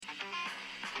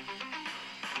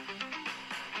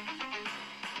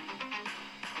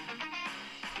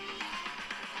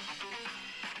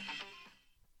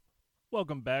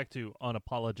Welcome back to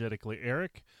Unapologetically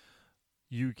Eric.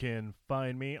 You can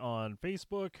find me on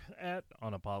Facebook at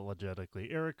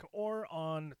Unapologetically Eric or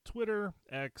on Twitter,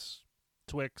 X,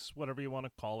 Twix, whatever you want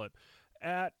to call it,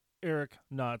 at Eric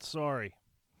Not Sorry.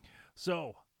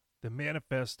 So, the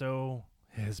manifesto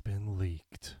has been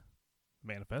leaked.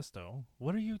 Manifesto?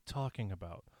 What are you talking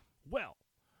about? Well,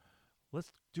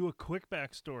 let's do a quick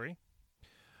backstory.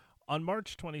 On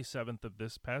March 27th of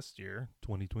this past year,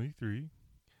 2023,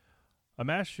 a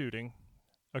mass shooting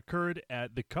occurred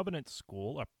at the Covenant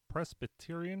School, a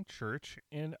Presbyterian church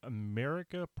in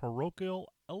America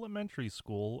Parochial Elementary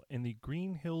School in the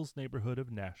Green Hills neighborhood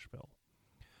of Nashville,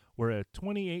 where a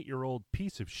 28-year-old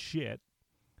piece of shit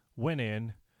went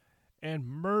in and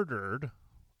murdered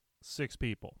 6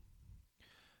 people.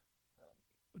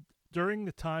 During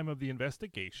the time of the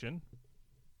investigation,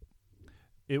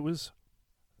 it was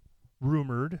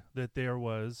rumored that there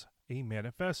was a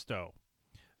manifesto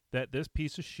that this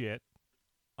piece of shit,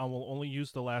 I will only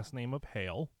use the last name of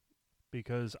Hale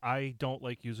because I don't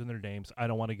like using their names. I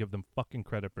don't want to give them fucking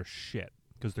credit for shit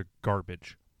because they're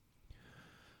garbage.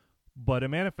 But a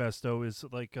manifesto is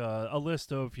like a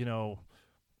list of,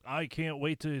 I can't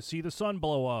wait to see the sun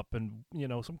blow up and,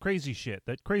 some crazy shit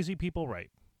that crazy people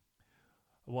write.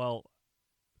 Well,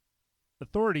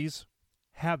 authorities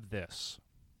have this.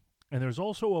 And there's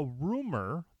also a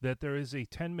rumor that there is a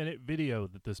 10-minute video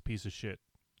that this piece of shit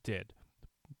did.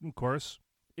 Of course,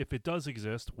 if it does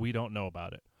exist, we don't know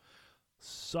about it.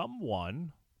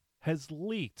 Someone has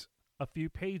leaked a few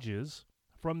pages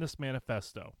from this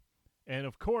manifesto. And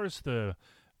of course, the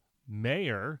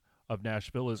mayor of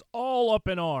Nashville is all up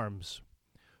in arms.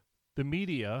 The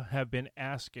media have been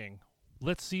asking,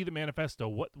 let's see the manifesto.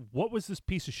 What was this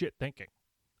piece of shit thinking?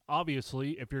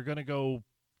 Obviously, if you're going to go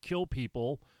kill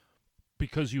people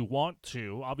because you want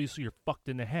to, obviously you're fucked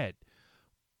in the head.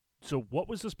 So what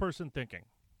was this person thinking?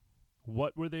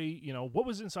 What were they, what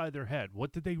was inside their head?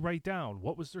 What did they write down?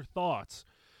 What was their thoughts?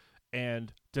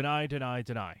 And deny.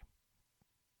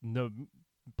 The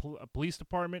police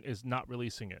department is not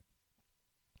releasing it.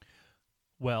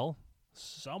 Well,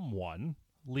 someone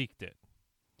leaked it.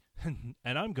 And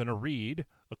I'm going to read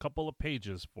a couple of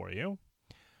pages for you.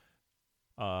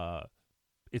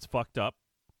 It's fucked up.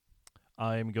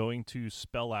 I'm going to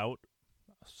spell out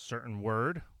a certain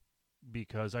word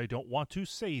because I don't want to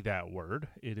say that word.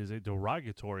 It is a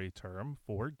derogatory term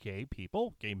for gay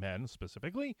people, gay men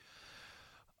specifically.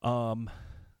 So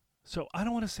I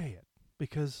don't want to say it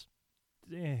because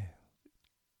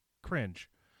cringe.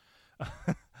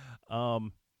 So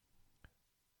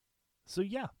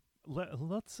yeah,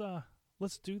 let's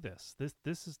do this.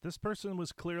 This person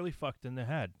was clearly fucked in the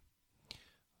head.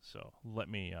 So let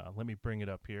me bring it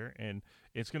up here, and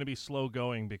it's going to be slow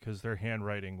going because their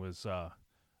handwriting was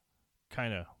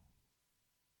kind of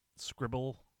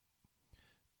scribble.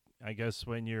 I guess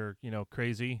when you're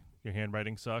crazy, your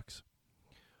handwriting sucks.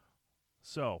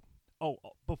 So,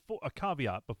 before a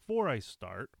caveat before I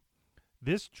start,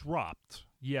 this dropped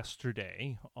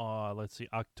yesterday.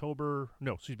 November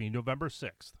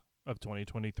 6th of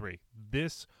 2023.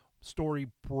 This story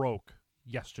broke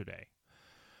yesterday.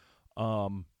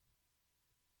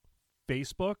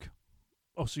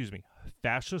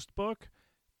 Fascist Book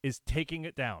is taking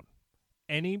it down.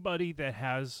 Anybody that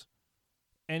has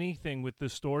anything with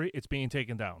this story, it's being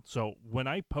taken down. So when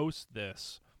I post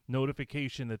this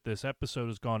notification that this episode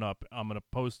has gone up, I'm going to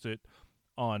post it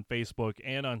on Facebook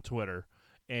and on Twitter.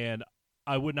 And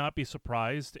I would not be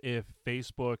surprised if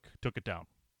Facebook took it down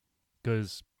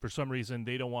because for some reason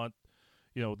they don't want,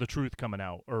 the truth coming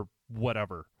out or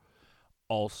whatever.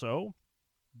 Also,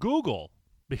 Google,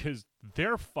 because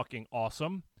they're fucking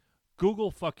awesome.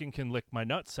 Google fucking can lick my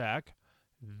nutsack.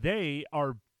 They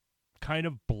are kind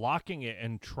of blocking it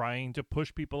and trying to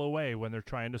push people away when they're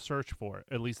trying to search for it.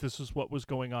 At least this is what was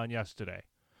going on yesterday.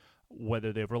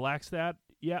 Whether they've relaxed that,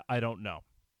 I don't know.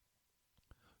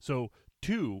 So,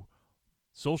 2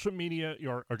 social media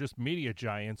or just media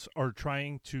giants are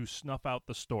trying to snuff out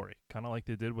the story, kind of like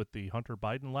they did with the Hunter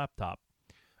Biden laptop.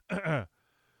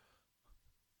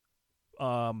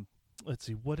 Let's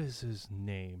see, what is his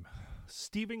name?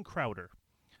 Steven Crowder.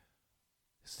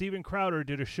 Steven Crowder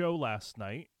did a show last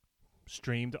night,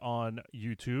 streamed on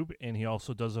YouTube, and he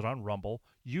also does it on Rumble.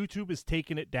 YouTube is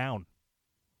taking it down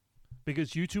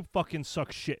because YouTube fucking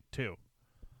sucks shit too.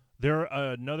 They're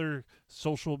another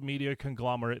social media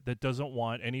conglomerate that doesn't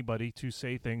want anybody to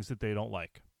say things that they don't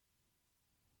like.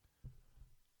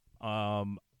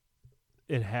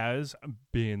 It has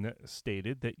been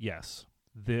stated that, yes,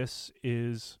 this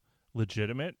is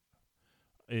legitimate.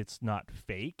 It's not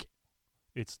fake.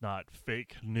 It's not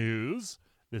fake news.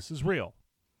 This is real.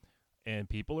 And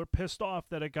people are pissed off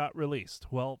that it got released.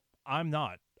 Well, I'm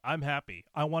not. I'm happy.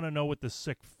 I want to know what the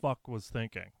sick fuck was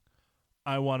thinking.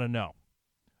 I want to know.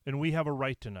 And we have a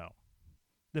right to know.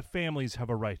 The families have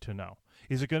a right to know.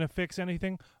 Is it going to fix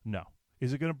anything? No.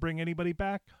 Is it going to bring anybody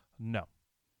back? No.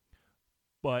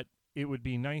 But it would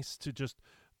be nice to just,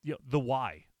 the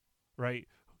why, right?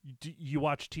 You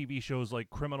watch TV shows like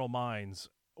Criminal Minds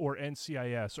or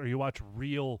NCIS, or you watch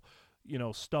real,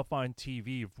 stuff on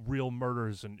TV of real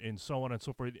murders and so on and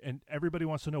so forth. And everybody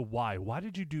wants to know why. Why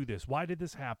did you do this? Why did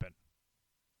this happen?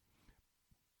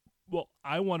 Well,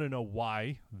 I want to know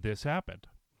why this happened.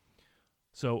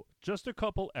 So just a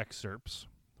couple excerpts,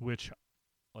 which,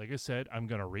 like I said, I'm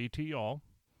going to read to y'all.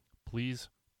 Please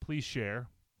share.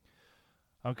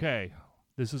 Okay,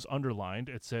 this is underlined.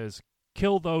 It says,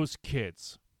 kill those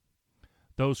kids.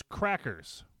 Those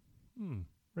crackers.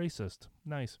 Racist.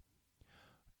 Nice.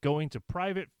 Going to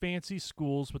private fancy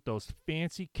schools with those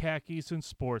fancy khakis and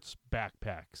sports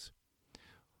backpacks.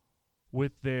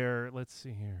 With their, let's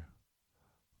see here.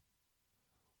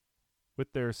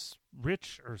 With their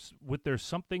with their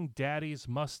something daddies,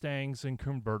 Mustangs, and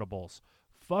convertibles.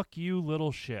 Fuck you,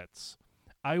 little shits.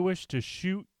 I wish to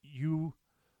shoot you.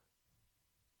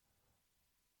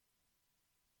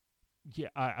 Yeah,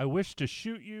 I wish to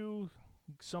shoot you.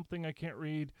 Something I can't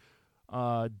read.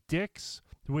 Dicks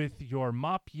with your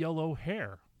mop yellow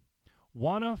hair.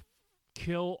 Wanna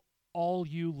kill all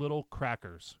you little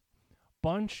crackers.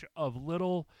 Bunch of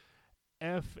little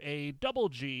FAGGOTS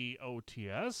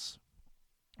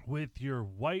with your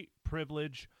white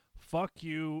privilege. Fuck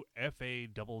you,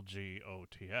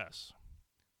 FAGGOTS.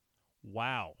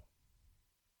 Wow.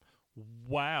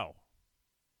 Wow.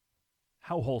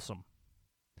 How wholesome.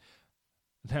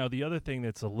 Now, the other thing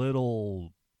that's a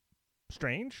little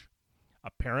strange,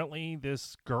 apparently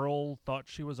this girl thought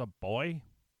she was a boy.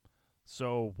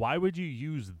 So why would you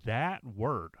use that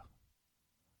word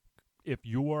if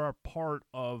you are a part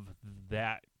of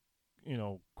that,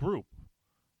 group,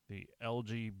 the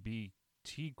LGBT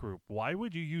group? Why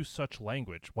would you use such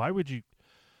language? Why would you?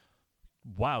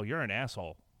 Wow, you're an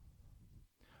asshole.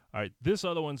 All right, this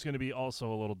other one's going to be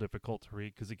also a little difficult to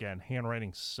read because, again,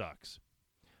 handwriting sucks.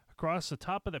 Across the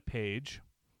top of the page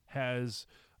has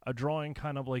a drawing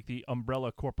kind of like the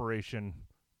Umbrella Corporation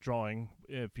drawing,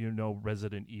 if you know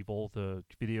Resident Evil, the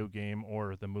video game,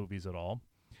 or the movies at all.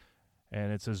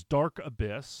 And it says Dark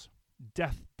Abyss,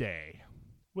 Death Day,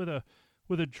 with a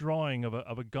drawing of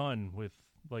a gun with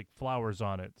like flowers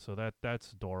on it. So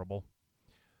that's adorable.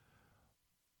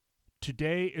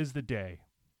 Today is the day.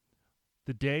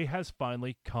 The day has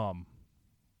finally come.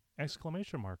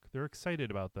 Exclamation mark. They're excited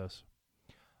about this.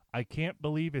 I can't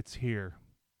believe it's here.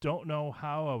 Don't know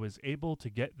how I was able to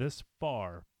get this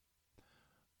far.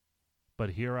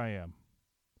 But here I am.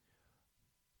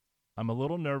 I'm a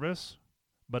little nervous,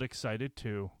 but excited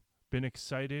too. Been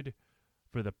excited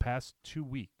for the past 2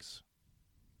 weeks.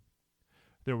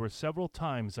 There were several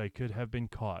times I could have been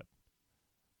caught,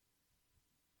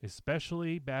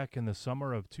 especially back in the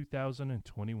summer of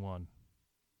 2021.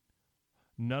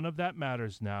 None of that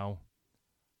matters now.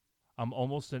 I'm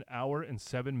almost an hour and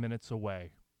 7 minutes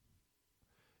away.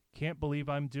 Can't believe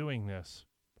I'm doing this,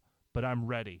 but I'm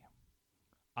ready.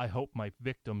 I hope my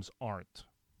victims aren't.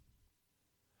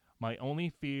 My only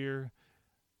fear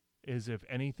is if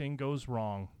anything goes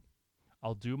wrong,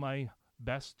 I'll do my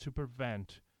best to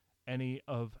prevent any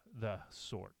of the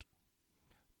sort.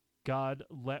 God,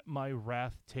 let my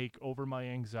wrath take over my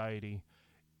anxiety.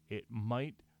 It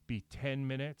might be 10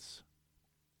 minutes,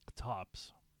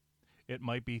 tops. It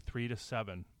might be 3 to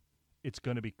 7. It's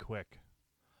going to be quick.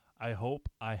 I hope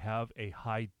I have a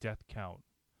high death count.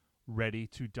 Ready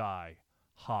to die.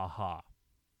 Ha ha.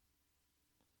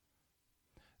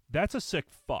 That's a sick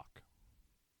fuck.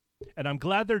 And I'm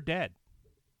glad they're dead.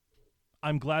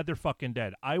 I'm glad they're fucking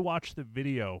dead. I watched the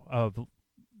video of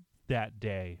that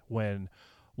day when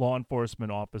law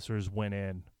enforcement officers went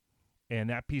in and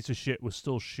that piece of shit was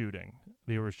still shooting.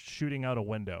 They were shooting out a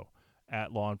window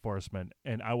at law enforcement.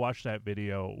 And I watched that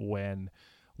video when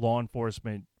law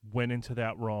enforcement went into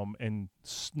that room and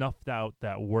snuffed out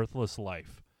that worthless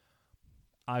life.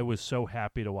 I was so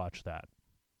happy to watch that.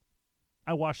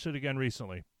 I watched it again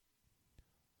recently.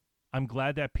 I'm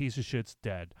glad that piece of shit's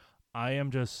dead. I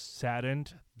am just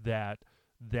saddened that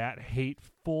that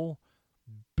hateful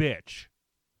bitch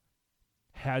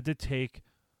had to take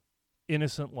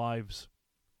innocent lives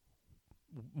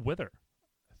with her.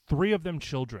 3 of them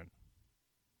children.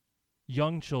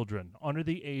 Young children under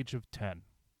the age of 10.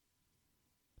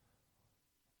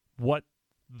 What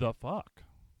the fuck?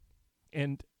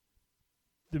 And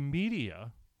the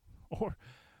media or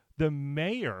the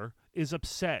mayor is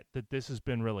upset that this has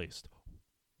been released.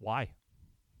 Why?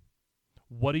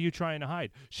 What are you trying to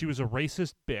hide? She was a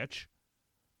racist bitch.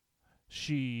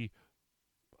 She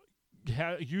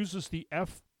uses the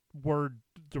F word,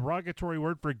 derogatory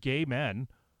word for gay men.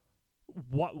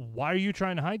 Why are you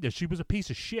trying to hide this? She was a piece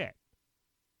of shit.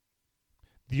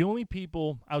 The only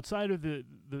people outside of the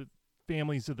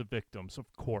families of the victims, of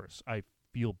course, I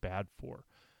feel bad for.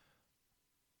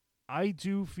 I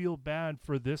do feel bad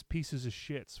for this pieces of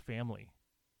shit's family.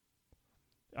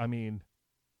 I mean,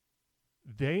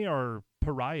 they are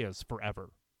pariahs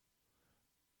forever.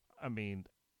 I mean,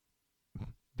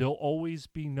 they'll always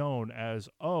be known as,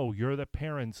 oh, you're the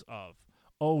parents of.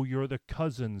 Oh, you're the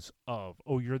cousins of.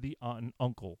 Oh, you're the aunt and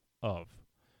uncle of.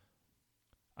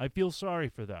 I feel sorry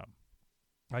for them.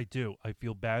 I do. I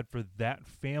feel bad for that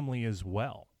family as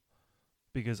well.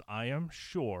 Because I am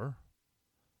sure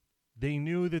they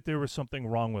knew that there was something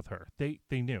wrong with her. They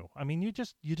knew. I mean, you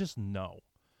just know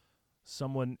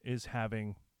someone is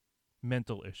having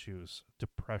mental issues,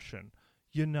 depression.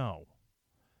 You know.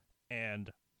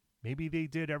 And maybe they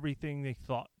did everything they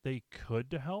thought they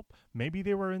could to help. Maybe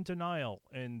they were in denial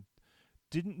and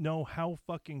didn't know how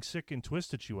fucking sick and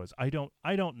twisted she was. I don't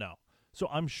know. So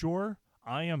I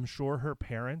am sure her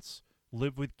parents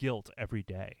live with guilt every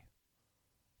day.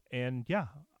 And yeah,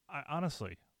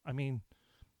 honestly, I mean,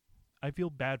 I feel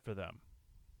bad for them.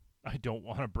 I don't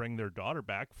want to bring their daughter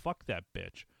back. Fuck that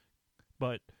bitch.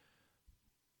 But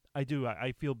I do.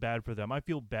 I feel bad for them. I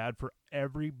feel bad for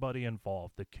everybody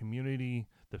involved, the community,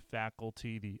 the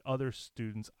faculty, the other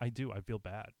students. I do. I feel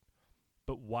bad.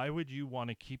 But why would you want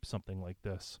to keep something like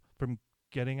this from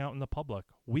getting out in the public?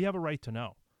 We have a right to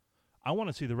know. I want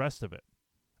to see the rest of it.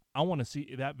 I want to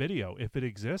see that video. If it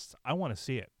exists, I want to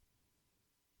see it.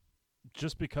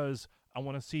 Just because I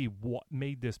want to see what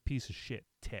made this piece of shit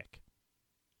tick.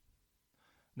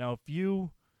 Now, if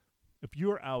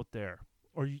you're out there,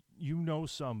 or you know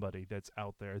somebody that's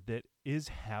out there that is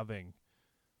having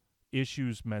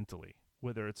issues mentally,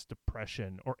 whether it's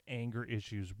depression or anger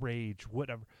issues, rage,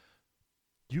 whatever,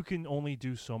 you can only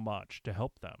do so much to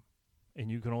help them. And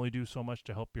you can only do so much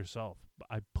to help yourself.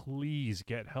 But please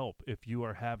get help if you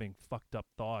are having fucked up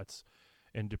thoughts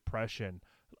and depression.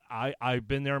 I've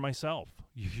been there myself.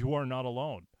 You are not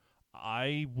alone.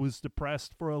 I was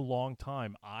depressed for a long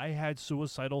time. I had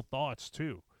suicidal thoughts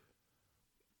too.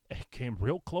 It came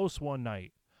real close one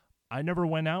night. I never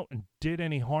went out and did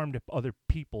any harm to other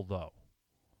people though.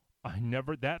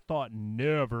 That thought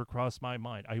never crossed my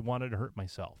mind. I wanted to hurt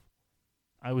myself.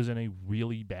 I was in a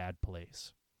really bad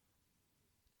place.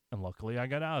 And luckily I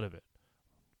got out of it.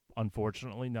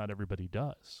 Unfortunately, not everybody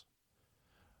does.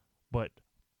 But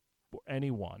for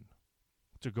anyone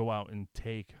to go out and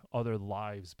take other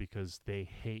lives because they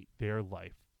hate their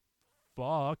life,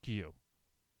 fuck you.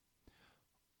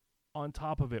 On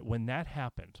top of it, when that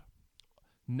happened,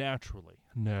 naturally,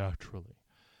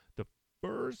 the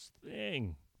first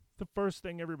thing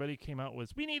everybody came out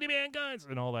was, we need to ban guns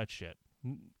and all that shit.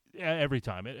 Every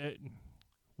time,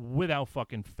 without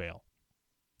fucking fail.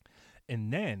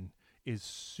 And then, as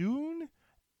soon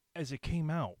as it came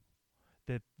out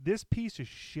that this piece of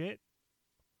shit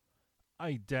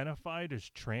identified as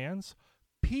trans,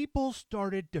 people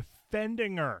started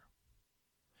defending her.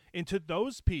 And to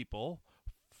those people,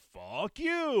 fuck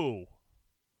you.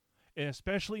 And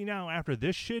especially now, after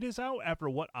this shit is out, after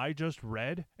what I just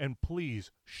read, and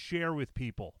please share with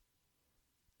people.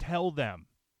 Tell them.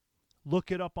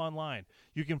 Look it up online.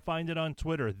 You can find it on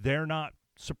Twitter. They're not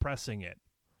suppressing it.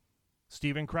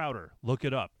 Steven Crowder, look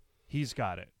it up. He's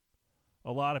got it.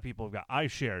 A lot of people have got it. I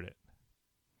shared it.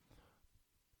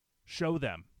 Show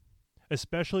them.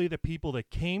 Especially the people that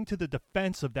came to the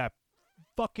defense of that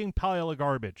fucking pile of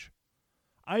garbage.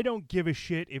 I don't give a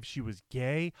shit if she was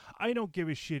gay. I don't give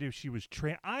a shit if she was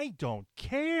trans. I don't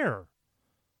care.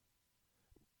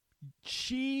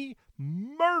 She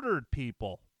murdered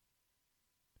people.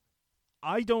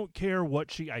 I don't care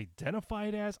what she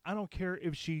identified as. I don't care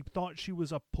if she thought she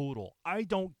was a poodle. I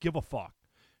don't give a fuck.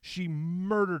 She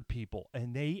murdered people,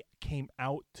 and they came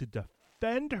out to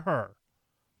defend her.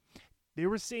 They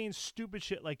were saying stupid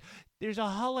shit like, there's a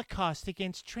Holocaust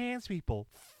against trans people.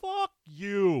 Fuck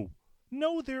you.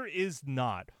 No, there is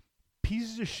not.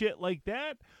 Pieces of shit like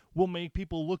that will make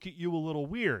people look at you a little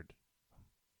weird,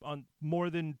 on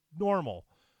more than normal.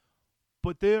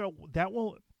 But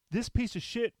this piece of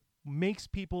shit makes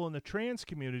people in the trans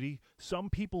community, some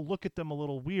people look at them a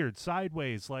little weird,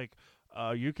 sideways, like,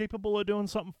 you're capable of doing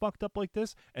something fucked up like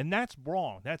this? And that's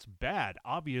wrong. That's bad,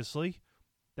 obviously.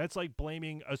 That's like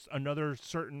blaming another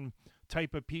certain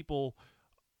type of people,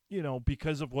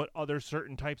 because of what other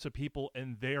certain types of people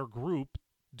in their group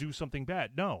do something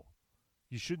bad. No.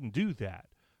 You shouldn't do that.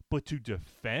 But to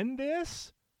defend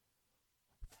this,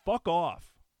 fuck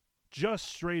off. Just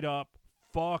straight up,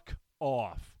 fuck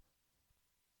off.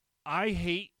 I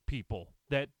hate people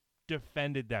that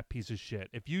defended that piece of shit.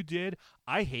 If you did,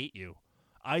 I hate you.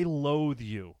 I loathe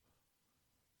you.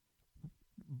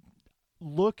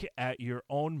 Look at your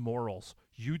own morals.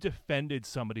 You defended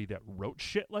somebody that wrote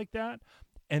shit like that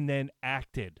and then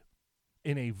acted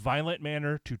in a violent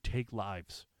manner to take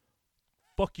lives.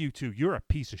 Fuck you too. You're a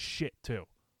piece of shit too.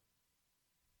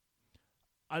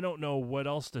 I don't know what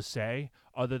else to say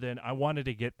other than I wanted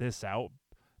to get this out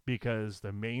because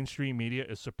the mainstream media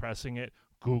is suppressing it.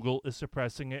 Google is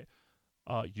suppressing it.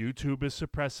 YouTube is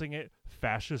suppressing it.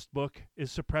 Fascist Book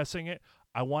is suppressing it.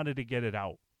 I wanted to get it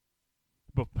out.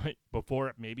 But before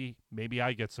it, maybe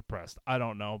I get suppressed. I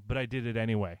don't know, but I did it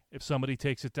anyway. If somebody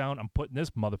takes it down, I'm putting this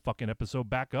motherfucking episode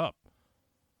back up.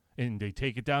 And they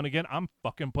take it down again, I'm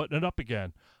fucking putting it up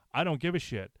again. I don't give a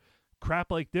shit. Crap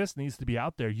like this needs to be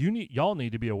out there. Y'all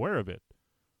need to be aware of it.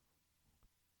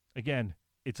 Again,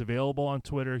 it's available on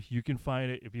Twitter. You can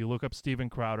find it if you look up Steven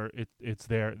Crowder. It's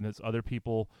there, and there's other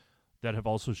people that have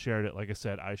also shared it. Like I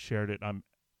said, I shared it. I'm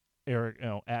Eric,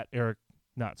 at Eric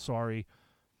Not Sorry.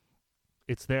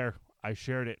 It's there. I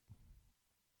shared it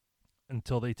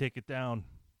until they take it down.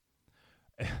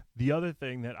 The other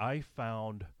thing that I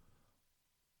found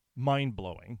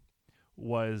mind-blowing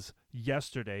was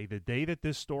yesterday, the day that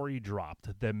this story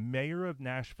dropped, the mayor of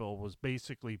Nashville was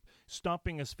basically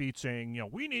stomping his feet saying,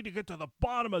 we need to get to the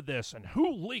bottom of this and who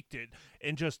leaked it,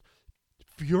 and just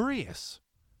furious.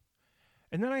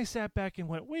 And then I sat back and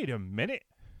went, wait a minute.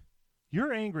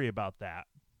 You're angry about that.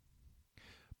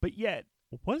 But yet,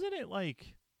 wasn't it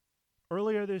like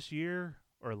earlier this year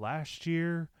or last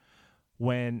year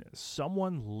when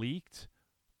someone leaked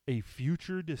a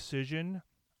future decision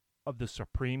of the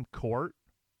Supreme Court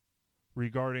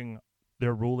regarding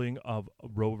their ruling of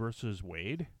Roe versus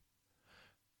Wade?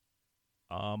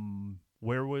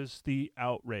 Where was the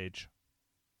outrage?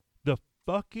 The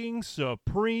fucking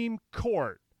Supreme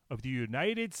Court of the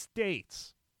United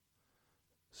States.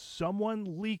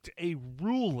 Someone leaked a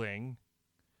ruling,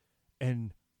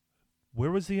 and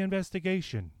where was the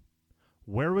investigation?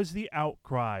 Where was the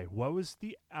outcry? What was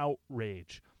the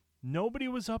outrage? Nobody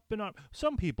was up in arms.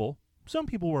 Some people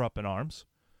were up in arms,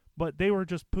 but they were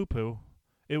just poo-poo.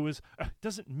 It was,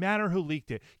 doesn't matter who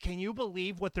leaked it. Can you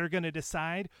believe what they're going to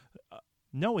decide?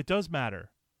 No, it does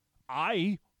matter.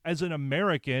 I, as an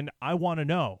American, I want to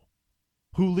know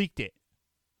who leaked it.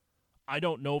 I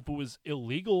don't know if it was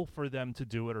illegal for them to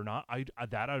do it or not. I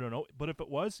don't know. But if it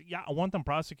was, yeah, I want them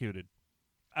prosecuted.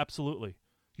 Absolutely.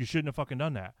 You shouldn't have fucking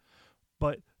done that.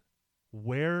 But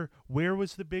where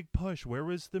was the big push? Where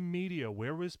was the media?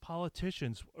 Where was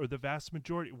politicians, or the vast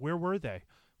majority? Where were they?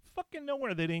 Fucking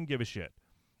nowhere. They didn't give a shit.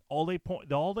 All they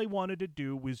wanted to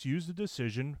do was use the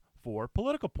decision for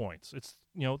political points. It's,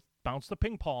 bounce the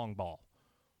ping pong ball.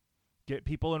 Get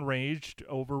people enraged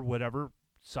over whatever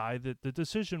side that the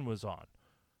decision was on.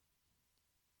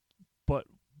 But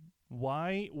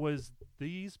why was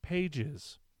these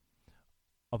pages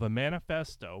of a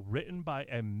manifesto written by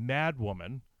a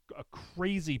madwoman, a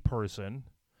crazy person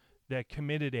that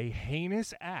committed a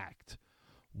heinous act,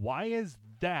 why is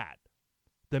that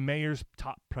the mayor's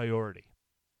top priority?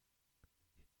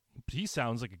 He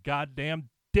sounds like a goddamn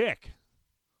dick.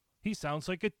 He sounds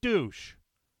like a douche.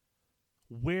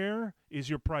 Where is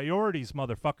your priorities,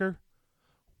 motherfucker?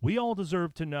 We all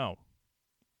deserve to know.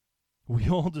 We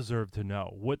all deserve to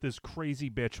know what this crazy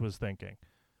bitch was thinking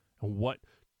and what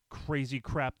crazy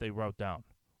crap they wrote down.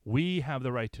 We have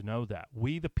the right to know that.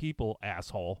 We the people,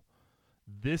 asshole.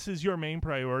 This is your main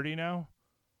priority now?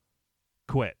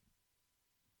 Quit.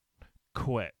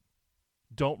 Quit.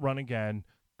 Don't run again.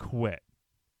 Quit.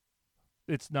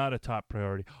 It's not a top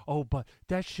priority. Oh, but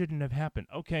that shouldn't have happened.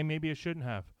 Okay, maybe it shouldn't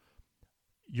have.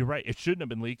 You're right. It shouldn't have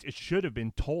been leaked. It should have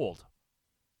been told.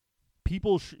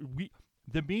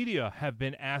 The media have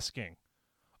been asking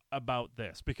about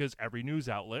this because every news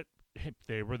outlet, if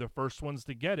they were the first ones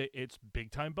to get it, it's big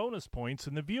time bonus points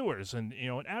and the viewers and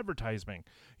and advertising.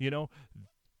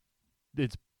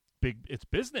 It's big. It's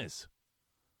business.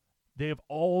 They have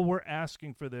all were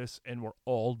asking for this and were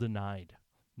all denied.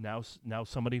 Now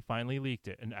somebody finally leaked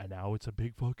it, and now it's a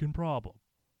big fucking problem.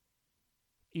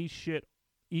 Eat shit.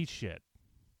 Eat shit.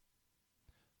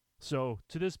 So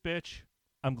to this bitch,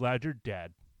 I'm glad you're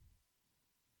dead.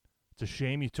 It's a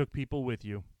shame you took people with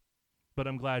you, but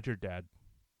I'm glad you're dead.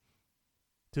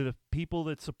 To the people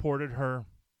that supported her,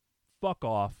 fuck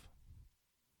off.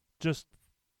 Just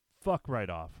fuck right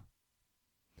off.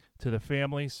 To the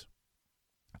families,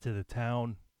 to the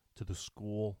town, to the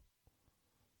school,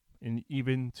 and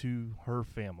even to her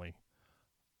family.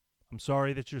 I'm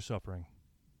sorry that you're suffering.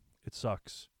 It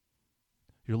sucks.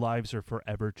 Your lives are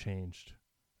forever changed.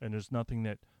 And there's nothing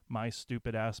that my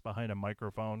stupid ass behind a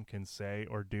microphone can say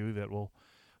or do that will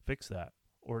fix that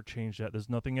or change that. There's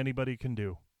nothing anybody can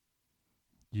do.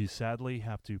 You sadly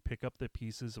have to pick up the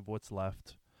pieces of what's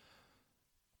left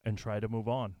and try to move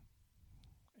on.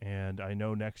 And I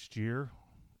know next year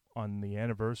on the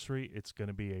anniversary, it's going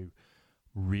to be a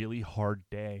really hard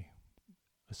day,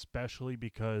 especially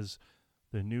because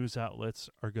the news outlets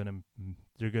they're going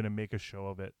to make a show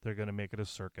of it. They're going to make it a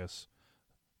circus.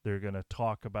 They're going to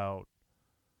talk about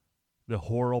the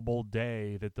horrible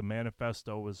day that the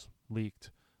manifesto was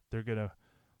leaked. They're going to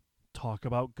talk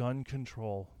about gun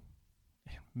control.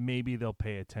 Maybe they'll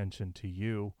pay attention to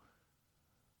you,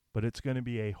 but it's going to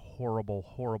be a horrible,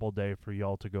 horrible day for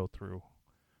y'all to go through.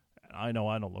 I know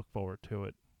I don't look forward to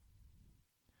it.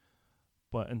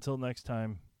 But until next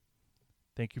time,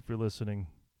 thank you for listening.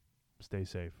 Stay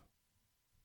safe.